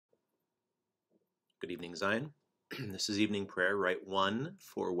Good evening, Zion. This is evening prayer, Rite 1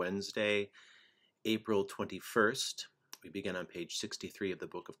 for Wednesday, April 21st. We begin on page 63 of the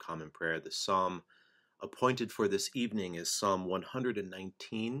Book of Common Prayer. The psalm appointed for this evening is Psalm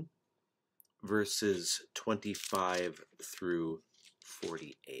 119, verses 25 through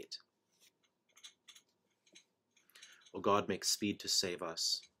 48. O God, make speed to save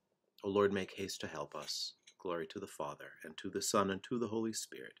us. O Lord, make haste to help us. Glory to the Father, and to the Son, and to the Holy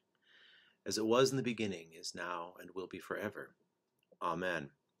Spirit, as it was in the beginning, is now, and will be forever.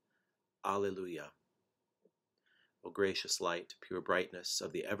 Amen. Alleluia. O gracious light, pure brightness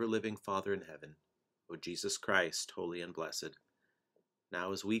of the ever-living Father in heaven, O Jesus Christ, holy and blessed,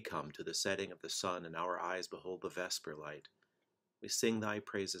 now as we come to the setting of the sun and our eyes behold the vesper light, we sing thy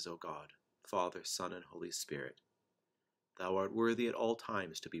praises, O God, Father, Son, and Holy Spirit. Thou art worthy at all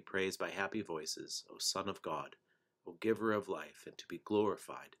times to be praised by happy voices, O Son of God, O Giver of life, and to be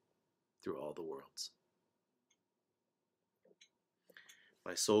glorified through all the worlds.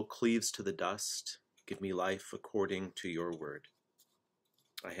 My soul cleaves to the dust. Give me life according to your word.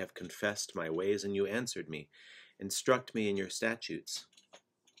 I have confessed my ways, and you answered me. Instruct me in your statutes.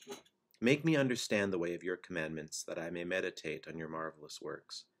 Make me understand the way of your commandments, that I may meditate on your marvelous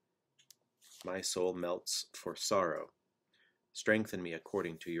works. My soul melts for sorrow. Strengthen me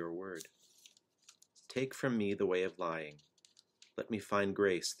according to your word. Take from me the way of lying. Let me find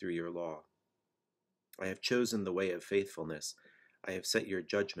grace through your law. I have chosen the way of faithfulness. I have set your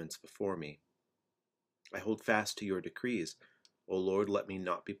judgments before me. I hold fast to your decrees. O Lord, let me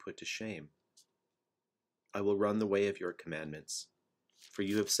not be put to shame. I will run the way of your commandments, for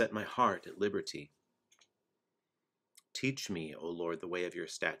you have set my heart at liberty. Teach me, O Lord, the way of your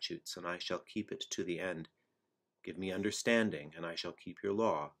statutes, and I shall keep it to the end. Give me understanding, and I shall keep your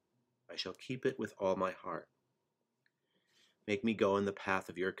law. I shall keep it with all my heart. Make me go in the path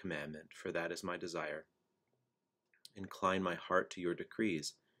of your commandment, for that is my desire. Incline my heart to your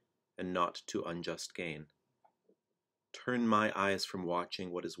decrees, and not to unjust gain. Turn my eyes from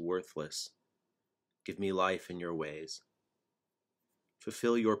watching what is worthless. Give me life in your ways.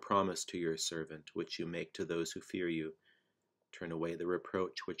 Fulfill your promise to your servant, which you make to those who fear you. Turn away the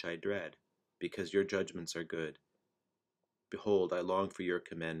reproach which I dread, because your judgments are good. Behold, I long for your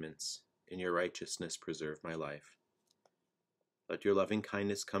commandments. In your righteousness preserve my life. Let your loving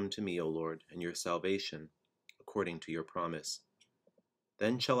kindness come to me, O Lord, and your salvation, according to your promise.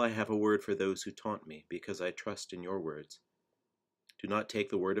 Then shall I have a word for those who taunt me, because I trust in your words. Do not take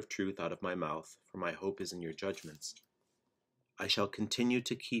the word of truth out of my mouth, for my hope is in your judgments. I shall continue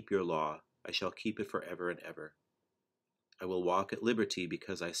to keep your law. I shall keep it forever and ever. I will walk at liberty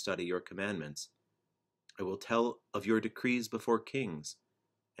because I study your commandments. I will tell of your decrees before kings,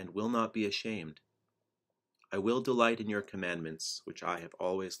 and will not be ashamed. I will delight in your commandments, which I have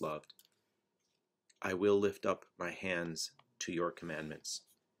always loved. I will lift up my hands to your commandments,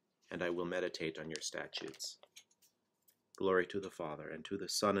 and I will meditate on your statutes. Glory to the Father, and to the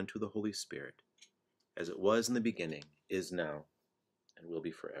Son, and to the Holy Spirit, as it was in the beginning, is now, and will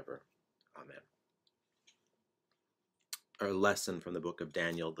be forever. Amen. Our lesson from the book of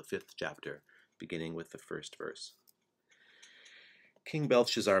Daniel, the 5th chapter, beginning with the first verse. King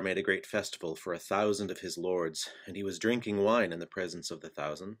Belshazzar made a great festival for 1,000 of his lords, and he was drinking wine in the presence of the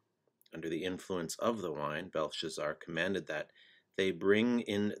 1,000. Under the influence of the wine, Belshazzar commanded that they bring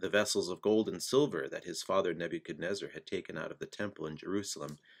in the vessels of gold and silver that his father Nebuchadnezzar had taken out of the temple in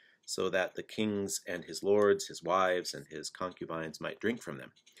Jerusalem, so that the kings and his lords, his wives, and his concubines might drink from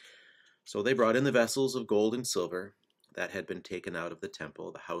them. So they brought in the vessels of gold and silver that had been taken out of the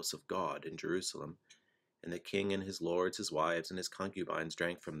temple, the house of God in Jerusalem, and the king and his lords, his wives, and his concubines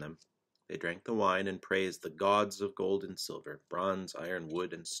drank from them. They drank the wine and praised the gods of gold and silver, bronze, iron,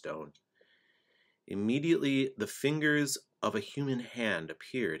 wood, and stone. Immediately the fingers of a human hand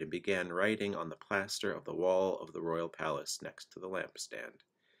appeared and began writing on the plaster of the wall of the royal palace next to the lampstand.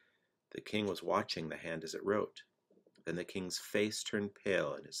 The king was watching the hand as it wrote. Then the king's face turned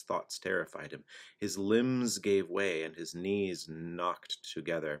pale, and his thoughts terrified him. His limbs gave way, and his knees knocked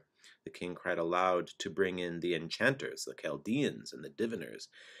together. The king cried aloud to bring in the enchanters, the Chaldeans, and the diviners.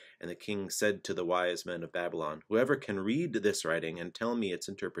 And the king said to the wise men of Babylon, "Whoever can read this writing and tell me its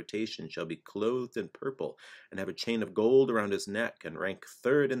interpretation shall be clothed in purple, and have a chain of gold around his neck, and rank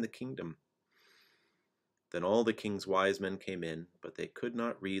third in the kingdom." Then all the king's wise men came in, but they could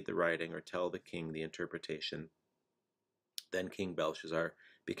not read the writing or tell the king the interpretation. Then King Belshazzar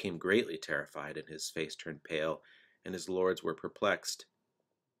became greatly terrified, and his face turned pale, and his lords were perplexed.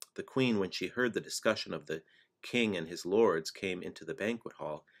 The queen, when she heard the discussion of the king and his lords, came into the banquet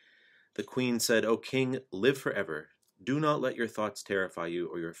hall. The queen said, "O king, live forever. Do not let your thoughts terrify you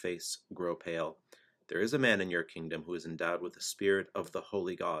or your face grow pale. there is a man in your kingdom who is endowed with the spirit of the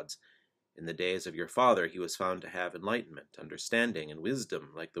holy gods. In the days of your father he was found to have enlightenment, understanding, and wisdom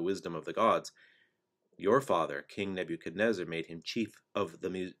like the wisdom of the gods. Your father, King Nebuchadnezzar, made him chief of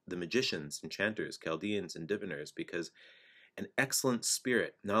the magicians, enchanters, Chaldeans, and diviners, because an excellent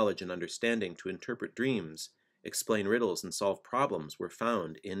spirit, knowledge, and understanding to interpret dreams, explain riddles, and solve problems were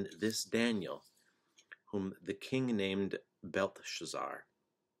found in this Daniel, whom the king named Belteshazzar.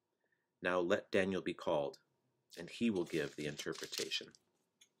 Now let Daniel be called, and he will give the interpretation.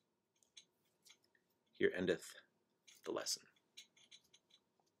 Here endeth the lesson.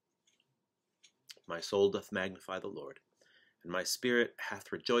 My soul doth magnify the Lord, and my spirit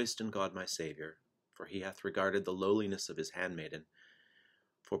hath rejoiced in God my Saviour, for he hath regarded the lowliness of his handmaiden.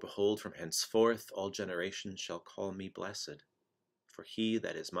 For behold, from henceforth all generations shall call me blessed. For he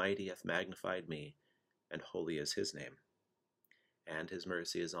that is mighty hath magnified me, and holy is his name. And his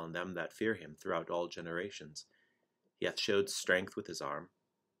mercy is on them that fear him throughout all generations. He hath showed strength with his arm.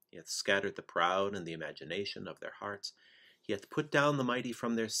 He hath scattered the proud in the imagination of their hearts. He hath put down the mighty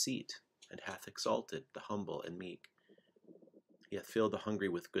from their seat, and hath exalted the humble and meek. He hath filled the hungry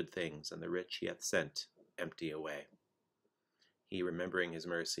with good things, and the rich he hath sent empty away. He, remembering his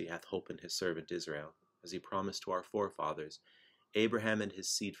mercy, hath hope in his servant Israel, as he promised to our forefathers, Abraham and his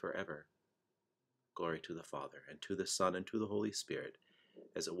seed forever. Glory to the Father, and to the Son, and to the Holy Spirit,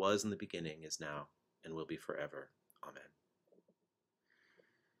 as it was in the beginning, is now, and will be forever. Amen.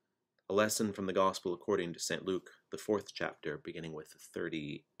 A lesson from the Gospel according to St. Luke, the 4th chapter, beginning with the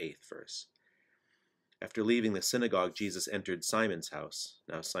 38th verse. After leaving the synagogue, Jesus entered Simon's house.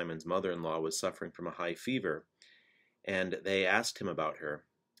 Now Simon's mother-in-law was suffering from a high fever, and they asked him about her.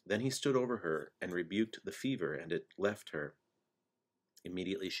 Then he stood over her and rebuked the fever, and it left her.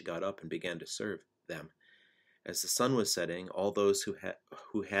 Immediately she got up and began to serve them. As the sun was setting, all those who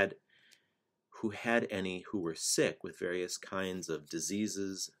had any who were sick with various kinds of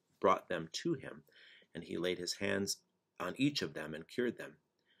diseases brought them to him, and he laid his hands on each of them and cured them.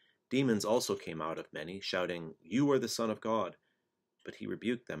 Demons also came out of many, shouting, "You are the Son of God." But he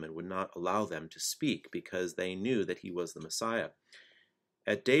rebuked them and would not allow them to speak, because they knew that he was the Messiah.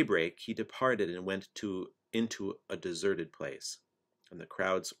 At daybreak he departed and went into a deserted place, and the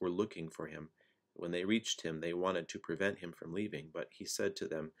crowds were looking for him. When they reached him, they wanted to prevent him from leaving, but he said to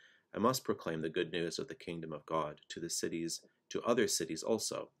them, "I must proclaim the good news of the kingdom of God to other cities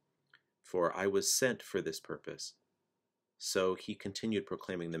also, for I was sent for this purpose." So he continued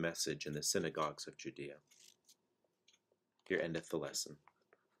proclaiming the message in the synagogues of Judea. Here endeth the lesson.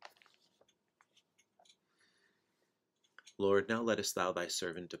 Lord, now lettest thou thy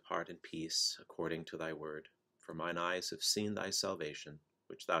servant depart in peace, according to thy word. For mine eyes have seen thy salvation,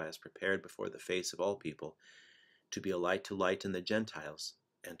 which thou hast prepared before the face of all people, to be a light to lighten the Gentiles,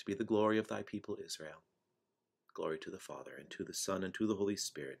 and to be the glory of thy people Israel. Glory to the Father, and to the Son, and to the Holy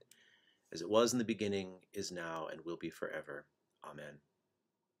Spirit, as it was in the beginning, is now, and will be forever. Amen.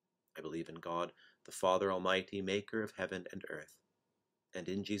 I believe in God, the Father Almighty, maker of heaven and earth, and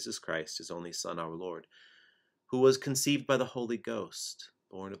in Jesus Christ, his only Son, our Lord, who was conceived by the Holy Ghost,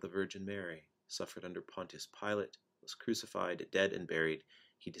 born of the Virgin Mary, suffered under Pontius Pilate, was crucified, dead, and buried.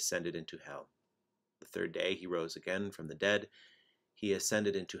 He descended into hell. The third day he rose again from the dead. He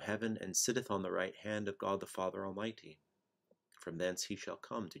ascended into heaven, and sitteth on the right hand of God the Father Almighty. From thence he shall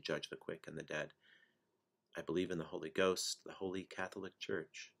come to judge the quick and the dead. I believe in the Holy Ghost, the Holy Catholic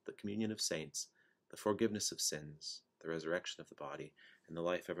Church, the communion of saints, the forgiveness of sins, the resurrection of the body, and the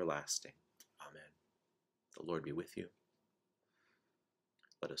life everlasting. Amen. The Lord be with you.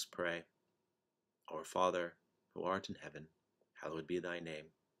 Let us pray. Our Father, who art in heaven, hallowed be thy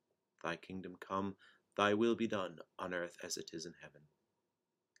name. Thy kingdom come, thy will be done, on earth as it is in heaven.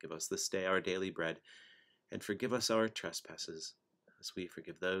 Give us this day our daily bread, and forgive us our trespasses, as we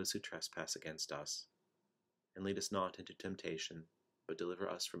forgive those who trespass against us. And lead us not into temptation, but deliver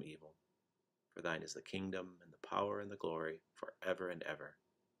us from evil. For thine is the kingdom, and the power, and the glory, for ever and ever.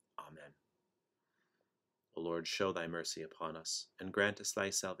 Amen. O Lord, show thy mercy upon us, and grant us thy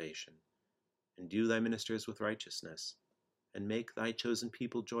salvation. Endue thy ministers with righteousness, and make thy chosen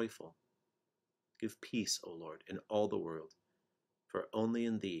people joyful. Give peace, O Lord, in all the world, for only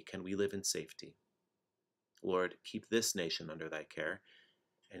in thee can we live in safety. Lord, keep this nation under thy care,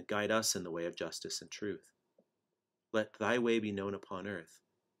 and guide us in the way of justice and truth. Let thy way be known upon earth,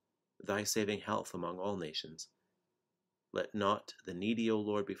 thy saving health among all nations. Let not the needy, O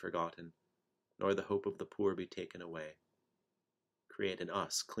Lord, be forgotten, nor the hope of the poor be taken away. Create in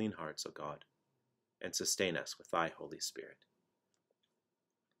us clean hearts, O God, and sustain us with thy Holy Spirit.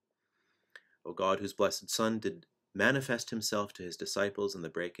 O God, whose blessed Son did manifest himself to his disciples in the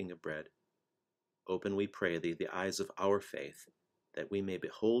breaking of bread, Open, we pray thee, the eyes of our faith, that we may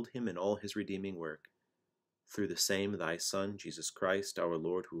behold him in all his redeeming work. Through the same thy Son, Jesus Christ, our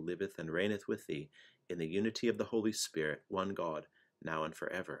Lord, who liveth and reigneth with thee, in the unity of the Holy Spirit, one God, now and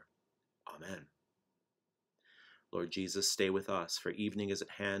forever. Amen. Lord Jesus, stay with us, for evening is at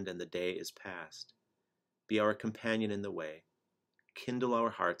hand and the day is past. Be our companion in the way. Kindle our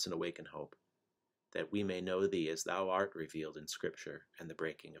hearts and awaken hope, that we may know thee as thou art revealed in Scripture and the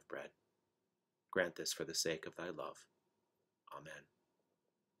breaking of bread. Grant this for the sake of thy love. Amen.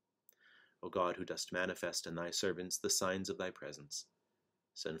 O God, who dost manifest in thy servants the signs of thy presence,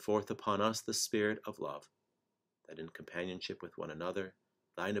 send forth upon us the Spirit of love, that in companionship with one another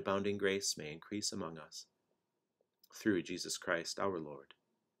thine abounding grace may increase among us. Through Jesus Christ our Lord.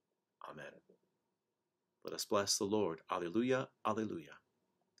 Amen. Let us bless the Lord. Alleluia, alleluia.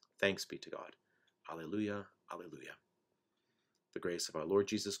 Thanks be to God. Alleluia, alleluia. The grace of our Lord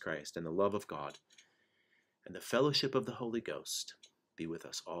Jesus Christ and the love of God and the fellowship of the Holy Ghost be with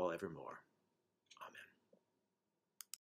us all evermore.